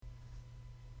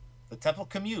the TEFL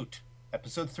Commute,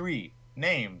 Episode 3,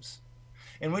 Names,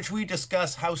 in which we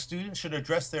discuss how students should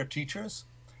address their teachers,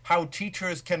 how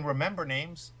teachers can remember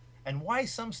names, and why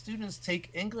some students take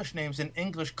English names in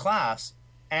English class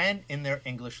and in their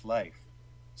English life.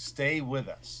 Stay with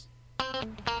us.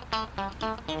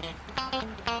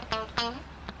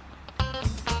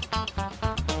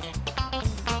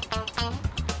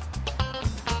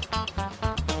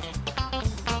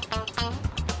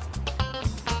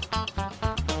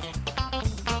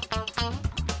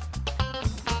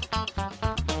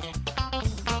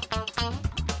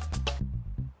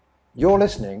 You're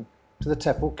listening to the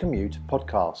TEFL Commute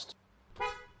podcast.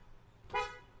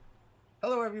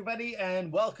 Hello, everybody,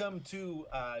 and welcome to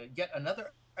yet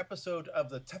another episode of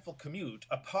the TEFL Commute,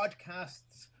 a podcast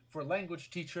for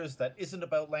language teachers that isn't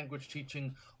about language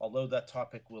teaching, although that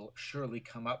topic will surely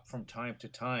come up from time to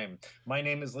time. My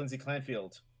name is Lindsay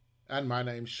Clanfield. And my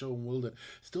name's Shaun Wilden.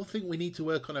 Still think we need to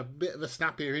work on a bit of a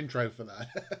snappier intro for that.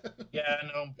 Yeah,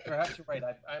 no, perhaps you're right.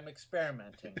 I'm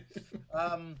experimenting.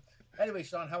 Anyway,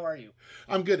 Shaun, how are you?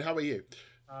 I'm good. How are you?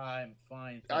 I'm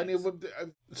fine.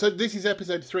 So this is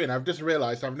episode 3, and I've just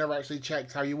realised I've never actually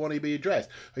checked how you want to be addressed.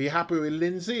 Are you happy with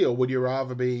Lindsay, or would you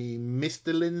rather be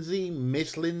Mr. Lindsay,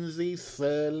 Miss Lindsay,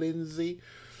 Sir Lindsay?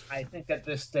 I think at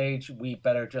this stage we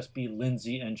better just be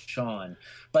Lindsay and Shaun.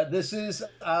 But this is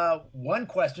one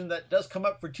question that does come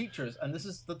up for teachers, and this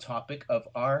is the topic of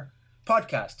our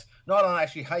podcast. Not on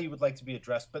actually how you would like to be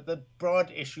addressed, but the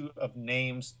broad issue of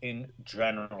names in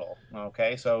general.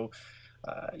 Okay, so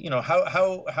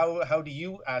how do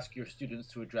you ask your students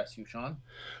to address you, Shaun?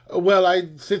 Well,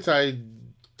 since I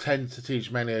tend to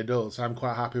teach many adults, I'm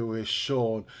quite happy with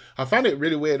Shaun. I found it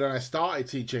really weird when I started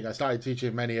teaching. I started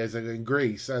teaching many years ago in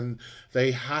Greece, and they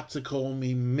had to call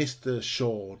me Mr.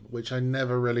 Shaun, which I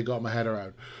never really got my head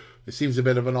around. It seems a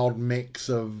bit of an odd mix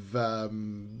of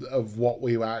what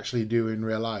we actually do in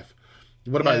real life.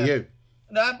 What about you?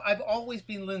 No, I've always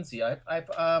been Lindsay. I've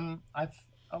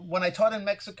when I taught in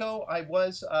Mexico, I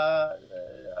was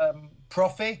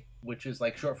profe, which is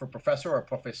like short for professor or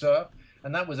profesor,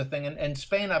 and that was a thing. In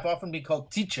Spain, I've often been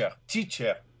called teacher.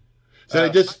 So they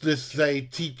just say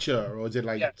teacher, or is it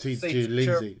like teacher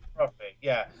Lindsay? Profe,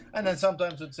 yeah, and then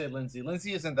sometimes would say Lindsay.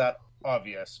 Lindsay isn't that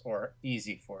obvious or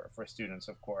easy for students,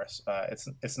 of course.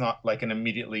 It's not like an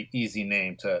immediately easy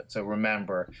name to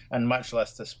remember, and much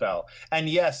less to spell. And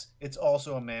yes, it's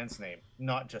also a man's name,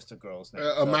 not just a girl's name.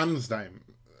 A man's name.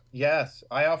 Yes,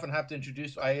 I often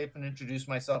introduce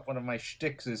myself. One of my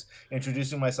shticks is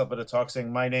introducing myself at a talk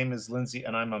saying, "My name is Lindsay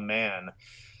and I'm a man,"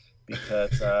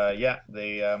 because a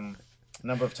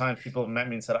number of times people have met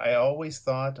me and said, "I always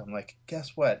thought," I'm like,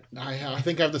 guess what? I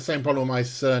think I have the same problem with my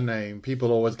surname.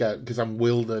 People always get, because I'm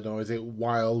Wilden, or is it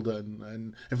Wilden?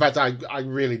 And in fact, I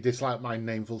really dislike my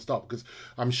name full stop, because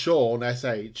I'm Shaun,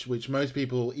 S-H, which most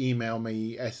people email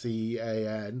me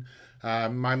S-E-A-N.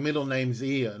 My middle name's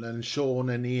Ian, and Shaun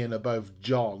and Ian are both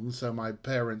John, so my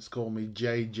parents call me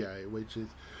JJ, which is...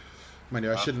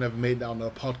 I shouldn't have made that on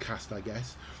a podcast, I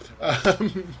guess.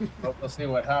 We'll see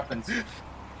what happens.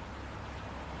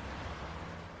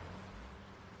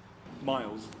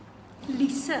 Miles.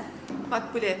 Lisa.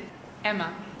 Makbule.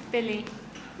 Emma. Billy.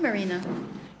 Marina.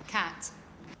 Kat.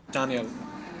 Daniel.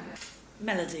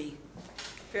 Melody.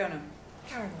 Fiona.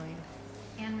 Caroline.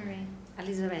 Anne-Marie.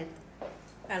 Elizabeth.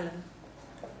 Ellen.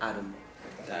 Adam.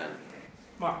 Dan.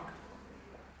 Mark.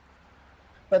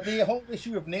 But the whole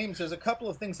issue of names, there's a couple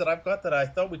of things that I've got that I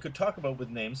thought we could talk about with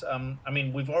names.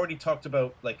 We've already talked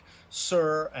about like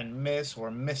Sir and Miss or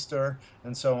Mr.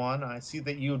 and so on. I see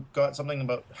that you got something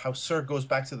about how Sir goes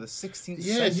back to the 16th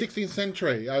century. Yeah, 16th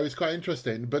century. I was quite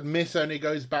interesting. But Miss only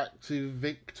goes back to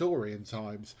Victorian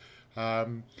times.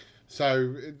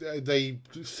 So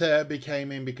Sir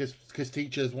became in because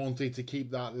teachers wanted to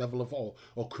keep that level of,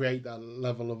 or create that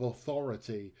level of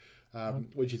authority.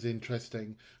 Which is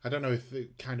interesting. I don't know if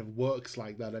it kind of works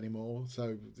like that anymore.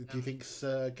 So do you think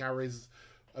Sir carries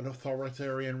an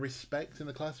authoritarian respect in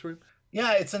the classroom?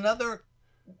 Yeah, it's another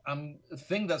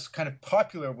thing that's kind of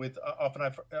popular with, often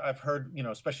I've heard,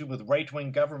 especially with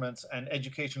right-wing governments and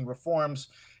education reforms,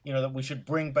 that we should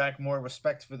bring back more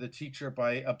respect for the teacher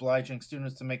by obliging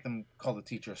students to make them call the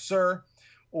teacher Sir.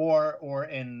 Or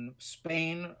in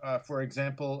Spain, for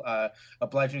example,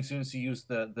 obliging students to use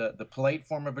the polite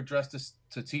form of address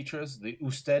to teachers, the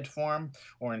usted form,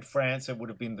 or in France it would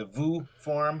have been the vous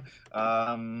form.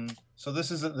 So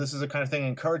this is a kind of thing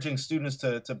encouraging students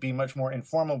to be much more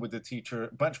informal with the teacher,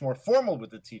 much more formal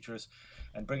with the teachers,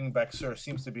 and bringing back Sir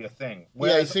seems to be a thing.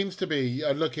 Whereas, it seems to be,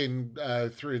 looking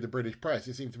through the British press,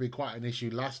 it seemed to be quite an issue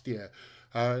last year.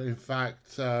 In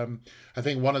fact, I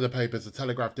think one of the papers, the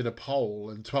Telegraph, did a poll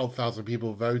and 12,000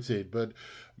 people voted, but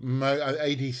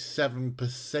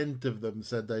 87% of them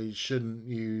said they shouldn't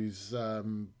use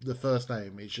the first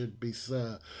name. It should be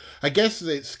Sir. I guess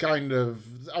it's kind of,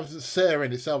 Sir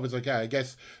in itself is okay. I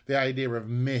guess the idea of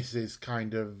Miss is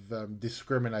kind of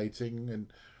discriminating,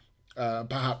 and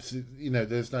perhaps,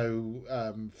 there's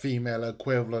no female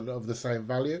equivalent of the same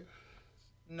value.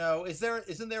 No,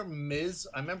 isn't there Ms.?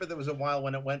 I remember there was a while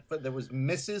when it went, but there was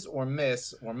Mrs. or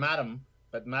Miss or Madam,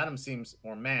 but Madam seems,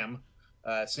 or Ma'am,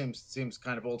 seems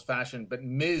kind of old fashioned. But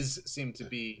Ms. seemed to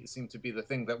be the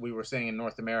thing that we were saying in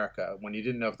North America when you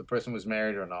didn't know if the person was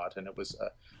married or not, and it was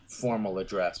a formal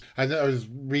address. I was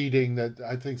reading that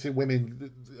I think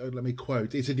women. Let me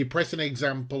quote: "It's a depressing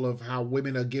example of how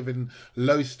women are given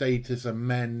low status, and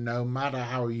men, no matter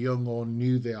how young or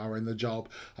new they are in the job,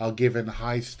 are given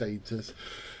high status."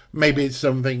 Maybe it's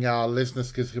something our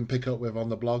listeners can pick up with on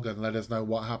the blog and let us know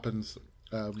what happens,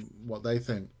 what they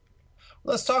think.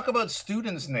 Let's talk about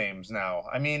students' names now.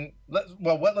 I mean,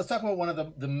 let's talk about one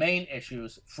of the main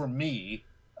issues for me,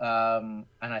 and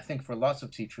I think for lots of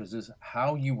teachers, is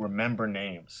how you remember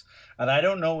names. And I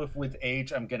don't know if with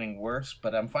age I'm getting worse,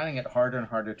 but I'm finding it harder and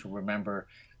harder to remember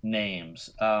names.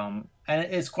 And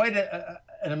it's quite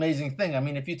an amazing thing. I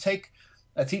mean, if you take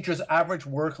a teacher's average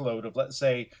workload of, let's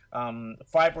say, 5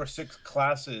 or 6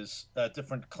 classes,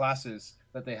 different classes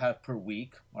that they have per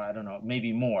week, or I don't know,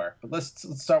 maybe more. But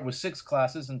let's start with 6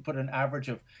 classes and put an average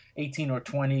of 18 or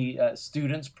 20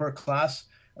 students per class.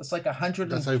 That's like 100.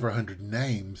 That's over 100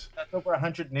 names. That's over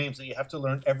 100 names that you have to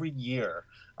learn every year,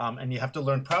 and you have to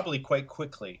learn probably quite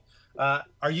quickly. Are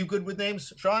you good with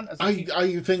names, Shaun? I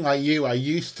think like you, I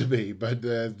used to be, but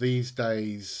these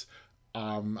days.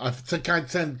 I kind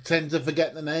of tend to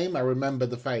forget the name. I remember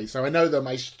the face, so I know they're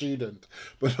my student,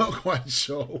 but not quite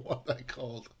sure what they're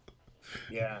called.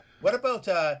 Yeah. What about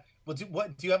do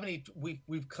you have any?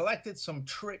 We've collected some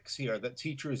tricks here that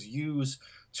teachers use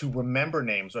to remember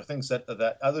names, or things that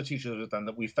other teachers have done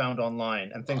that we found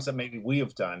online, and things that maybe we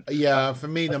have done. Yeah, for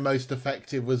me, the most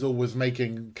effective was always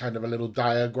making kind of a little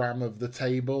diagram of the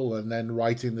table and then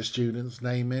writing the student's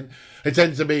name in. It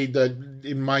tends to be that,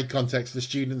 in my context, the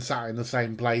students sat in the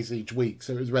same place each week,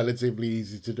 so it was relatively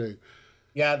easy to do.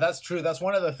 Yeah, that's true. That's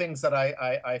one of the things that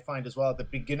I find as well at the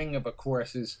beginning of a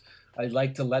course is I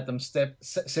like to let them sit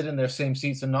in their same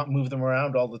seats and not move them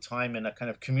around all the time in a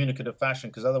kind of communicative fashion,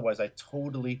 because otherwise I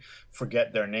totally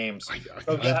forget their names. I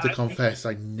have to confess,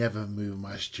 I never move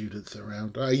my students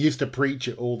around. I used to preach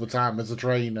it all the time as a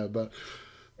trainer, but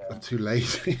I'm too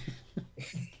lazy.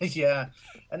 Yeah.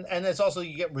 And it's also,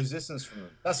 you get resistance from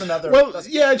them. That's another.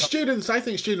 Students, I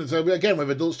think students, again,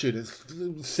 with adult students,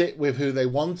 sit with who they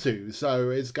want to.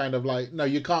 So it's kind of like, no,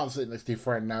 you can't sit next to your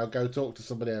friend now. Go talk to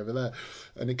somebody over there.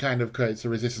 And it kind of creates a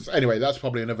resistance. Anyway, that's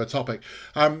probably another topic.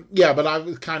 But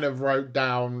I kind of wrote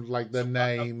down like the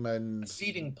name and...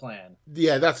 seating plan.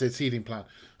 Yeah, that's it, seating plan.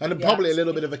 And probably a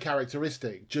little bit of a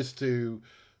characteristic, just to...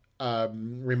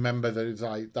 remember that it's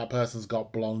like that person's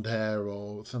got blonde hair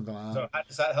or something like that. So how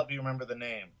does that help you remember the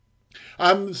name?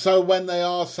 So when they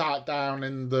are sat down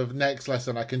in the next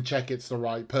lesson, I can check it's the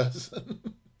right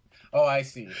person. Oh, I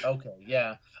see. Okay,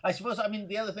 yeah. I suppose, I mean,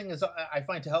 the other thing is I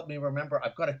find to help me remember,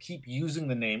 I've got to keep using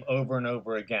the name over and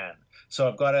over again. So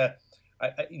I've got to,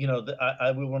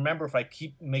 I will remember if I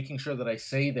keep making sure that I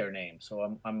say their name.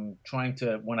 So I'm trying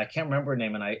to, when I can't remember a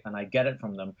name and I get it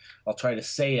from them, I'll try to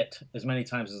say it as many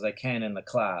times as I can in the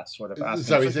class. Sort of. Asking.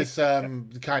 So is this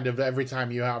kind of every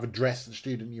time you have addressed a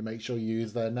student, you make sure you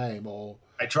use their name, or?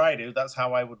 I try to. That's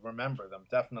how I would remember them,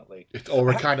 definitely.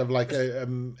 Or a kind of like a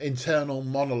internal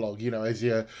monologue. As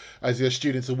your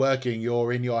students are working,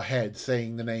 you're in your head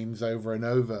saying the names over and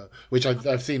over, which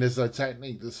I've seen as a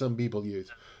technique that some people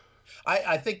use.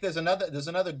 I think there's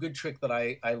another good trick that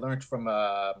I learned from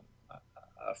a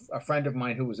friend of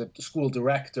mine who was a school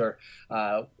director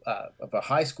of a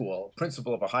high school,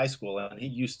 principal of a high school, and he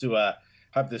used to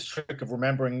have this trick of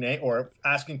remembering name or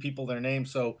asking people their name.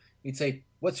 So he'd say,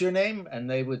 "What's your name?" And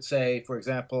they would say, for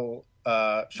example,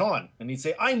 Shaun, and he'd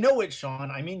say, "I know it's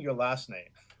Shaun. I mean your last name."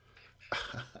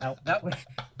 Now that would.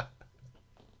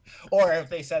 Or if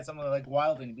they said something like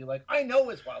Wilden, he'd be like, "I know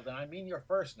it's Wilden. I mean your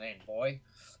first name, boy."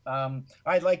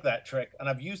 I like that trick, and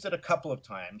I've used it a couple of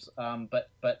times. But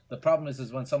the problem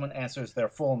is when someone answers their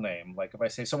full name, like if I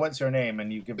say, "So what's your name?"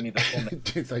 and you give me the full name,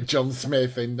 it's like John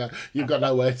Smith, and you've got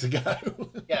nowhere to go.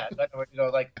 Yeah,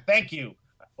 like thank you.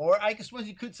 Or I suppose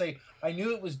you could say, "I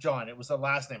knew it was John. It was the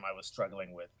last name I was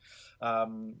struggling with."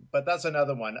 But that's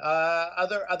another one.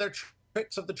 Other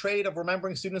tricks of the trade of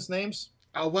remembering students' names?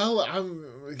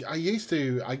 I used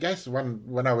to. I guess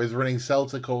when I was running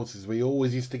CELTA courses, we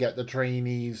always used to get the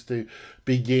trainees to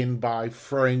begin by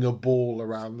throwing a ball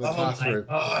around the Oh my classroom.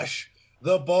 gosh,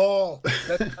 the ball,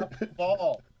 the tough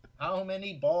ball. How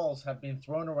many balls have been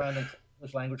thrown around in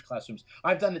English language classrooms?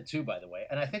 I've done it too, by the way,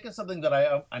 and I think it's something that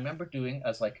I remember doing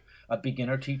as like a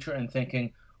beginner teacher and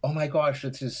thinking, oh my gosh,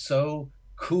 this is so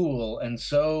cool and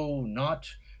so not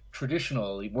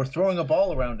traditional. We're throwing a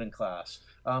ball around in class.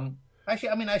 Actually,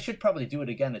 I mean, I should probably do it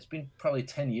again. It's been probably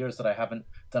 10 years that I haven't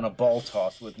done a ball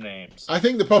toss with names. I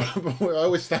think the problem I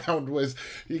always found was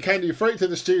you throw it to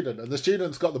the student, and the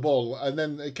student's got the ball, and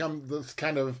then it comes this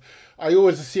kind of. I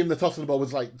always assumed the tossing the ball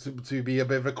was like to be a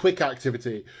bit of a quick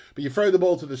activity, but you throw the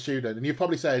ball to the student, and you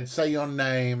probably said, "Say your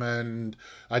name," and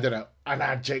I don't know, an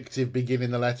adjective beginning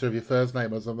the letter of your first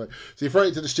name or something. So you throw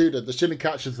it to the student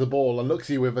catches the ball and looks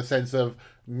at you with a sense of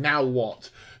now what.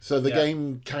 So the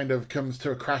game kind of comes to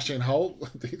a crashing halt.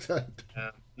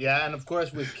 Yeah. Yeah, and of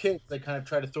course with kids, they kind of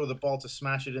try to throw the ball to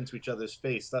smash it into each other's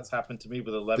face. That's happened to me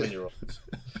with 11-year-olds.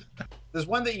 There's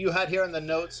one that you had here in the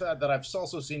notes that I've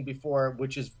also seen before,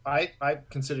 which is I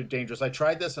consider dangerous. I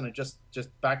tried this and it just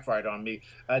backfired on me.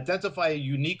 Identify a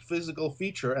unique physical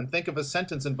feature and think of a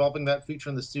sentence involving that feature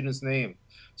in the student's name.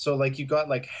 So like you got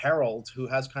like Harold, who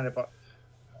has kind of a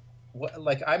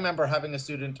like I remember having a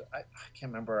student. I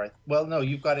can't remember. Well, no,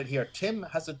 you've got it here. Tim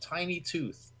has a tiny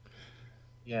tooth.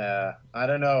 Yeah, I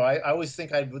don't know. I always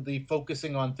think I would be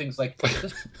focusing on things like this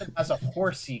person has a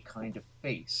horsey kind of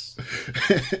face.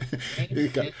 you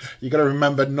got to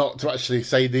remember not to actually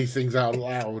say these things out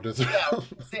loud as well.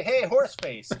 Yeah, say, hey, horse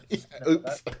face.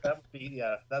 Oops. That would be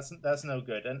that's no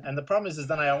good. And the problem is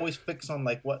then I always fix on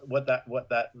like what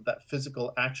that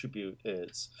physical attribute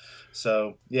is.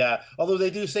 So yeah, although they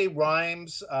do say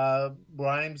rhymes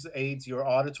aids your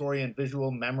auditory and visual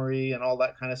memory and all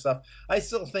that kind of stuff. I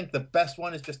still think the best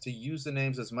one is just to use the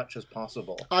names as much as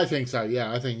possible. I think so.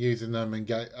 Yeah, I think using them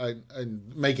and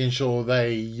making sure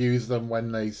they use them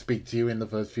when they speak to you in the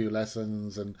first few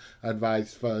lessons and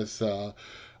vice versa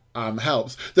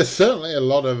helps. There's certainly a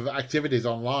lot of activities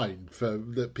online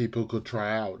that people could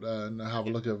try out and have a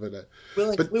look at it.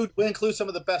 We'll include some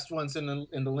of the best ones in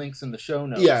the links in the show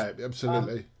notes. Yeah,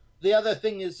 absolutely. The other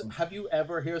thing is,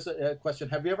 here's a question,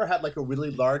 have you ever had like a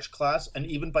really large class and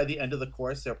even by the end of the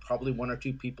course, there are probably one or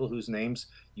two people whose names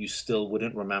you still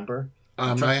wouldn't remember?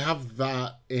 I have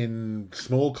that in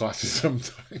small classes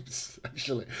sometimes,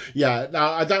 actually. Yeah,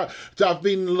 now I've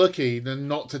been lucky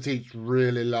not to teach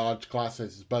really large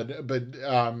classes, but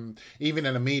even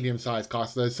in a medium-sized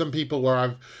class, there's some people where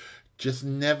I've just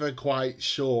never quite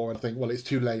sure and think, well, it's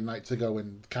too late night to go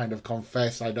and kind of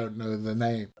confess I don't know the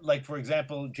name. Like, for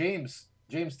example, James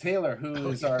Taylor, who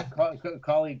is our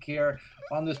colleague here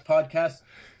on this podcast.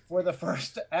 For the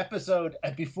first episode,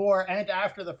 before and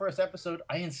after the first episode,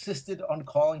 I insisted on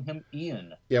calling him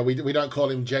Ian. Yeah, we don't call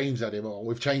him James anymore.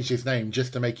 We've changed his name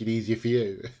just to make it easier for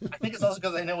you. I think it's also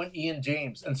because I know an Ian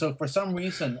James. And so for some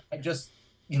reason, I just,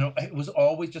 it was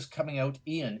always just coming out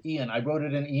Ian. I wrote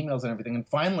it in emails and everything. And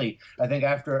finally, I think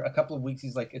after a couple of weeks,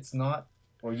 he's like, it's not,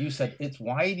 or you said, it's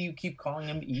why do you keep calling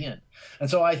him Ian? And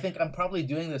so I think I'm probably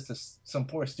doing this to some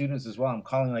poor students as well.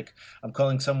 I'm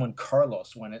calling someone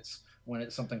Carlos when it's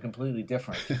something completely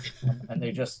different, and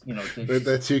they just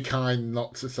they're too kind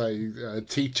not to say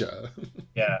teacher.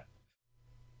 Yeah.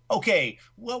 Okay,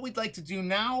 what we'd like to do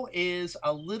now is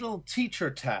a little teacher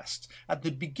test. At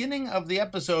the beginning of the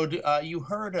episode, you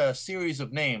heard a series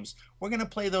of names. We're going to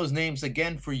play those names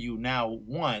again for you now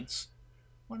once.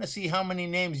 I want to see how many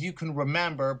names you can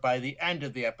remember by the end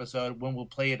of the episode when we'll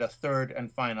play it a third and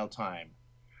final time.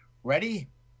 Ready?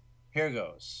 Here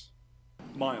goes.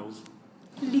 Miles.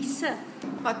 Lisa.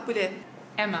 Akbule.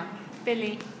 Emma.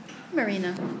 Billy.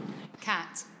 Marina.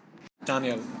 Kat.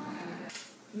 Daniel.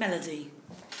 Melody.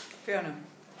 Fiona.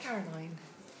 Caroline.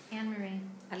 Anne-Marie.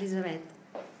 Elizabeth.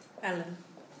 Ellen.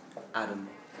 Adam.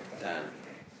 Dan.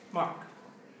 Mark.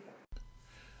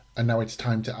 And now it's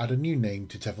time to add a new name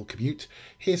to TEFL Commute.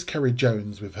 Here's Ceri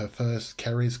Jones with her first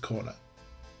Ceri's Corner.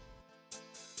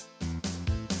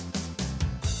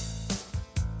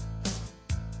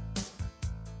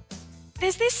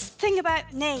 There's this thing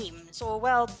about names, or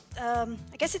I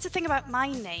guess it's a thing about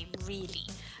my name, really.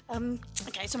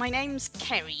 Okay, so my name's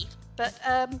Ceri, but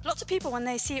lots of people, when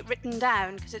they see it written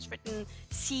down, because it's written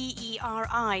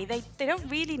C-E-R-I, they don't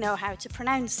really know how to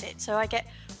pronounce it. So I get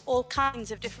all kinds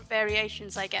of different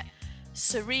variations. I get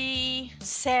Ceri,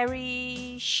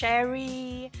 Ceri,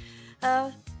 Sherry.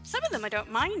 Some of them I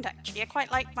don't mind, actually. I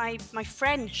quite like my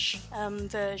French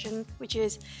version, which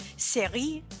is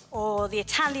Ceri, or the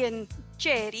Italian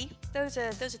Ceri. Those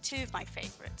are two of my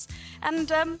favourites.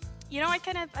 And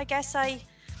I guess I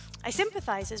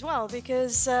sympathise as well,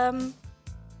 because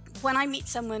when I meet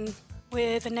someone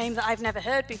with a name that I've never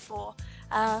heard before,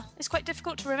 it's quite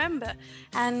difficult to remember.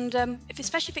 And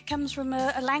especially if it comes from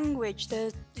a language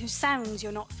whose sounds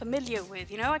you're not familiar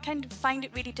with, I kind of find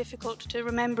it really difficult to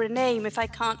remember a name if I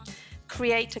can't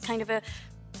create a kind of a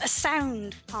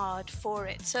sound card for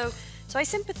it. So I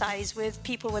sympathise with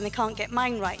people when they can't get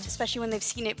mine right, especially when they've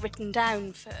seen it written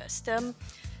down first.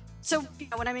 So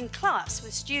when I'm in class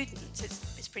with students,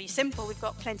 it's pretty simple. We've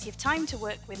got plenty of time to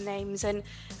work with names, and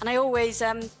I always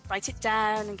write it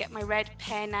down and get my red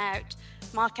pen out,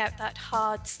 mark out that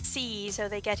hard C so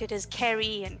they get it as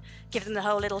Ceri, and give them the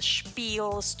whole little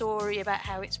spiel story about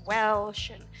how it's Welsh,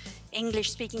 and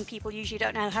English-speaking people usually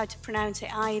don't know how to pronounce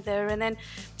it either. And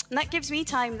that gives me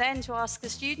time then to ask the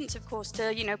students, of course,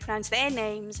 to, pronounce their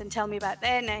names and tell me about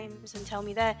their names and tell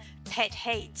me their pet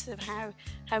hates of how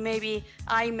maybe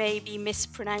I may be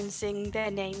mispronouncing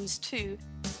their names too.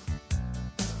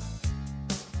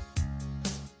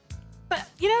 But,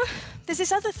 there's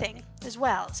this other thing as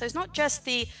well. So it's not just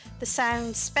the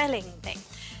sound spelling thing.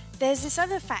 There's this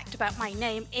other fact about my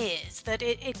name is that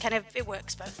it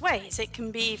works both ways. It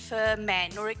can be for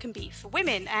men or it can be for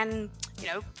women, and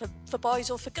for boys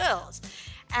or for girls.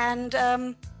 And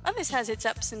this has its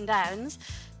ups and downs.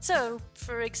 So,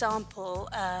 for example,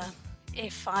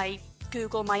 if I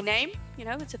Google my name,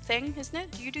 it's a thing, isn't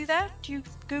it? Do you do that? Do you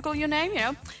Google your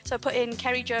name? So I put in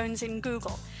Ceri Jones in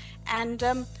Google, and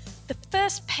the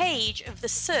first page of the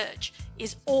search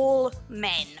is all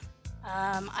men.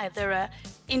 Either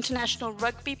international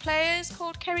rugby players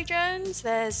called Ceri Jones.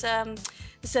 There's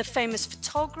a famous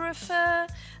photographer.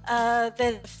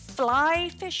 There's a fly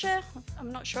fisher.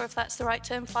 I'm not sure if that's the right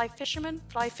term, fly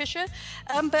fisher.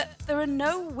 But there are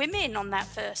no women on that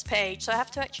first page, so I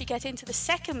have to actually get into the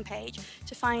second page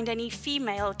to find any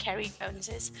female Ceri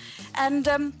Joneses. And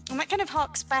that kind of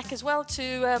harks back as well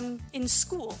to in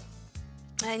school.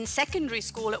 In secondary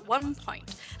school at one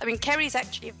point. Ceri's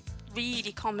actually a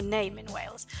really common name in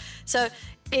Wales. So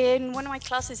in one of my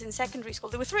classes in secondary school,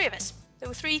 there were three of us. There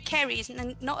were three Ceris, and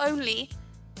then not only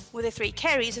were there three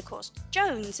Ceris, of course,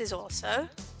 Jones is also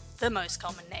the most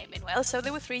common name in Wales. So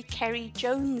there were three Ceri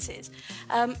Joneses.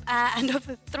 And of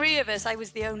the three of us, I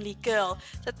was the only girl.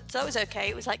 So that was okay.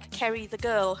 It was like Ceri the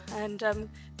girl, and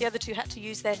the other two had to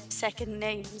use their second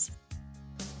names.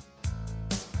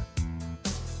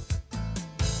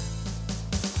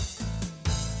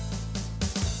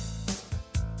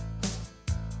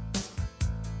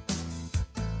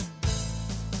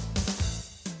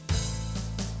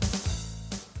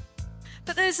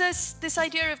 But there's this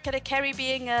idea of kind of Ceri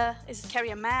being is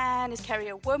Ceri a man, is Ceri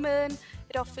a woman?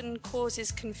 It often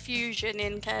causes confusion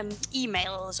in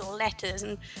emails or letters,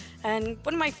 and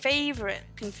one of my favourite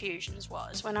confusions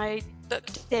was when I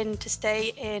booked in to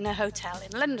stay in a hotel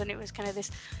in London. It was kind of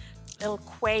this little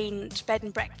quaint bed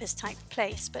and breakfast type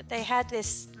place, but they had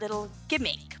this little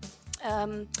gimmick,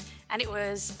 and it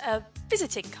was a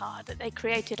visiting card that they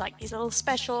created, like these little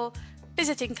special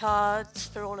visiting cards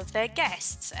for all of their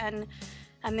guests, and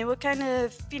they were kind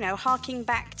of, harking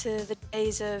back to the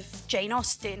days of Jane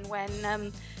Austen,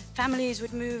 when families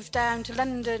would move down to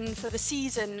London for the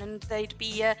season, and they'd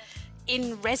be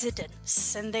in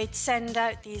residence, and they'd send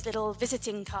out these little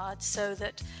visiting cards so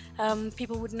that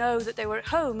people would know that they were at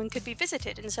home and could be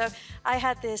visited. And so I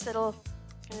had this little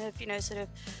kind of,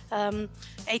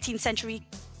 18th century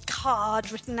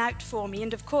card written out for me,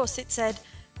 and of course it said,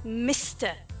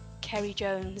 Mr. Ceri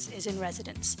Jones is in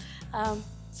residence.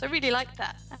 So I really liked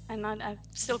that, and I've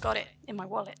still got it in my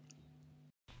wallet.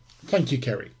 Thank you,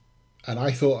 Ceri. And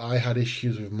I thought I had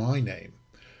issues with my name.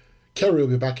 Ceri will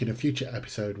be back in a future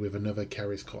episode with another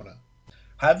Ceri's Corner.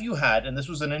 Have you had, and this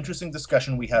was an interesting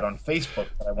discussion we had on Facebook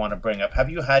that I want to bring up, have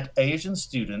you had Asian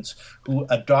students who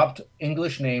adopt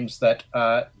English names that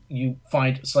you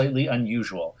find slightly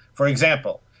unusual? For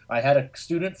example, I had a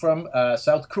student from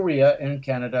South Korea in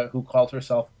Canada who called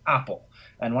herself Apple.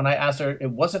 And when I asked her, it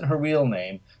wasn't her real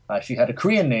name. She had a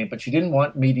Korean name, but she didn't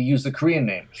want me to use the Korean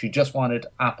name. She just wanted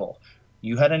Apple.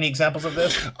 You had any examples of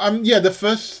this? Yeah, the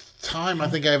first time I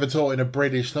think I ever taught in a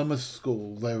British summer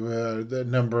school, there were a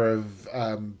number of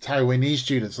Taiwanese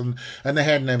students, and they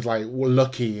had names like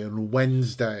Lucky and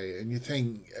Wednesday. And you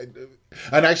think,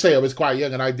 And actually, I was quite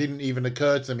young, and it didn't even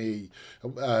occur to me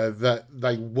that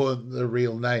they weren't the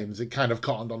real names. It kind of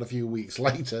cottoned on a few weeks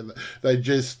later. They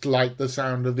just liked the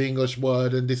sound of the English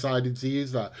word and decided to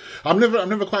use that. I'm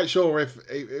never quite sure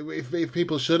if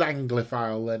people should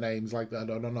anglifile their names like that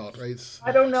or not.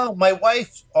 I don't know. My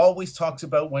wife always talks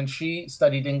about when she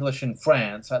studied English in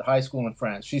France, at high school in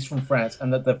France. She's from France,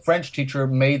 and that the French teacher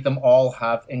made them all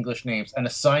have English names and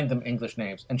assigned them English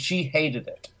names, and she hated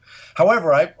it.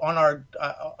 However,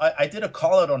 I did a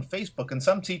call out on Facebook, and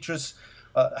some teachers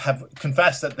have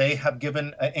confessed that they have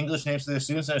given English names to their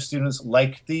students, and their students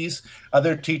like these.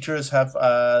 Other teachers have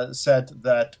said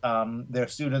that their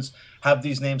students have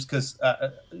these names because,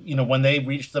 when they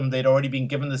reached them, they'd already been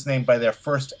given this name by their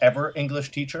first ever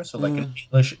English teacher, so like an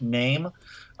English name.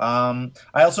 I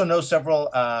also know several,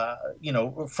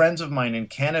 friends of mine in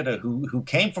Canada who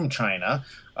came from China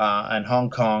and Hong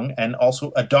Kong and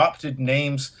also adopted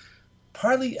names.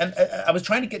 Partly, and I was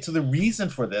trying to get to the reason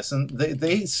for this, and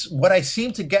they what I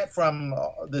seemed to get from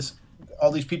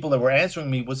all these people that were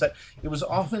answering me was that it was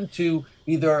often to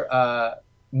either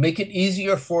make it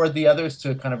easier for the others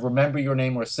to kind of remember your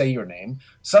name or say your name.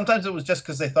 Sometimes it was just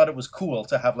because they thought it was cool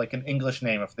to have like an English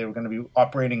name if they were going to be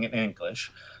operating in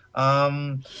English. I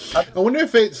wonder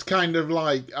if it's kind of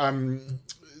like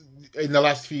in the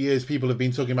last few years, people have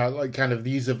been talking about like kind of the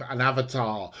use of an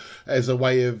avatar as a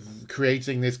way of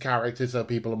creating this character so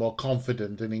people are more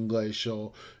confident in English,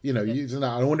 or using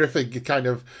that. I wonder if it kind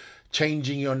of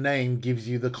changing your name gives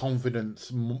you the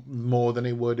confidence more than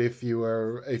it would if you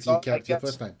kept your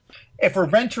first name. If we're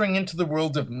venturing into the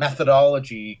world of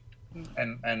methodology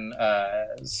and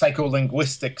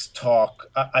psycholinguistics talk,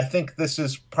 I think this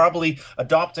is probably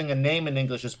adopting a name in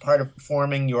English as part of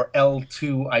forming your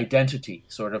L2 identity,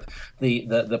 sort of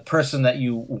the person that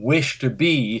you wish to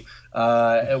be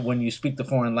when you speak the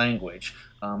foreign language.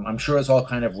 I'm sure it's all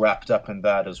kind of wrapped up in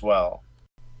that as well.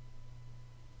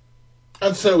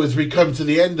 And so as we come to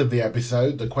the end of the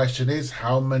episode, the question is,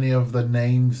 how many of the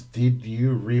names did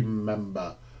you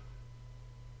remember?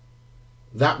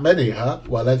 That many, huh?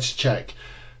 Well, let's check.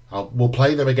 We'll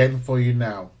play them again for you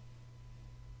now.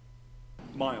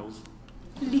 Miles.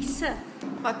 Lisa.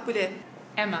 Makbule.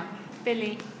 Emma.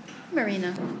 Billy.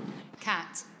 Marina.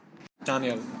 Kat.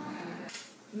 Daniel.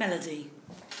 Melody.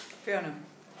 Fiona.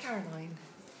 Caroline.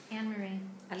 Anne-Marie.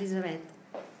 Elizabeth.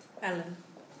 Ellen.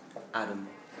 Adam.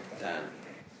 Dan.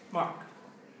 Mark.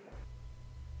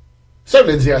 So,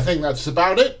 Lindsay, I think that's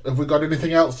about it. Have we got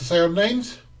anything else to say on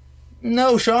names?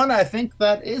 No, Shaun, I think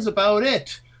that is about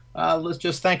it. Let's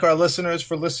just thank our listeners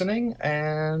for listening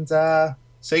and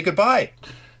say goodbye.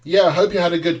 Yeah, I hope you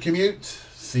had a good commute.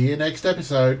 See you next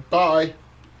episode. Bye.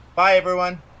 Bye,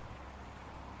 everyone.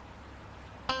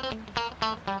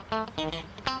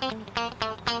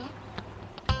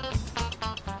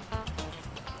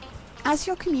 As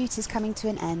your commute is coming to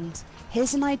an end,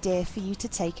 here's an idea for you to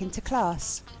take into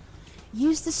class.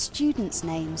 Use the students'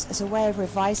 names as a way of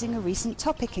revising a recent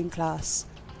topic in class.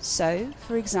 So,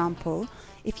 for example,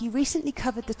 if you recently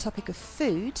covered the topic of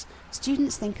food,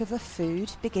 students think of a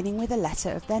food beginning with a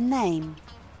letter of their name.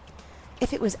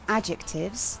 If it was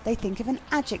adjectives, they think of an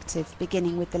adjective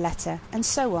beginning with the letter, and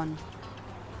so on.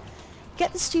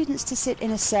 Get the students to sit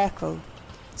in a circle.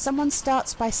 Someone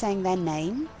starts by saying their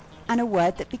name and a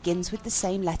word that begins with the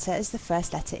same letter as the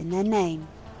first letter in their name,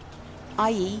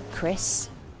 i.e. Chris,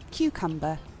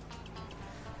 cucumber.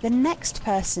 The next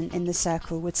person in the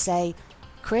circle would say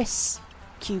Chris,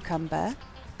 cucumber,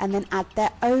 and then add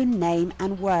their own name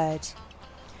and word.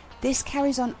 This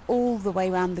carries on all the way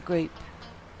around the group.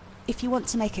 If you want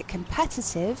to make it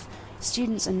competitive,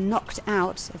 students are knocked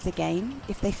out of the game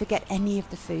if they forget any of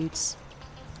the foods.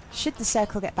 Should the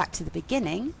circle get back to the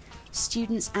beginning,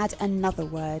 students add another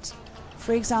word.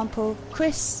 For example,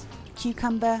 Chris,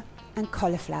 cucumber, and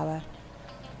cauliflower.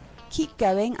 Keep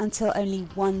going until only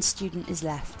one student is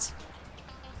left.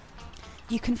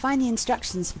 You can find the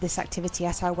instructions for this activity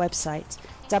at our website,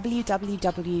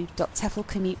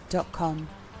 www.teflcommute.com.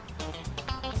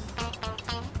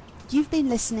 You've been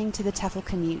listening to The TEFL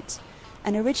Commute,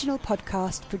 an original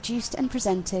podcast produced and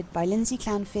presented by Lindsay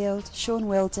Clanfield, Shaun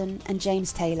Wilden and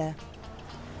James Taylor.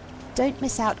 Don't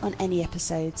miss out on any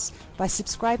episodes by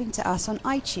subscribing to us on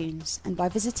iTunes and by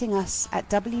visiting us at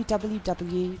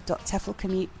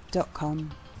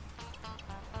www.teflcommute.com.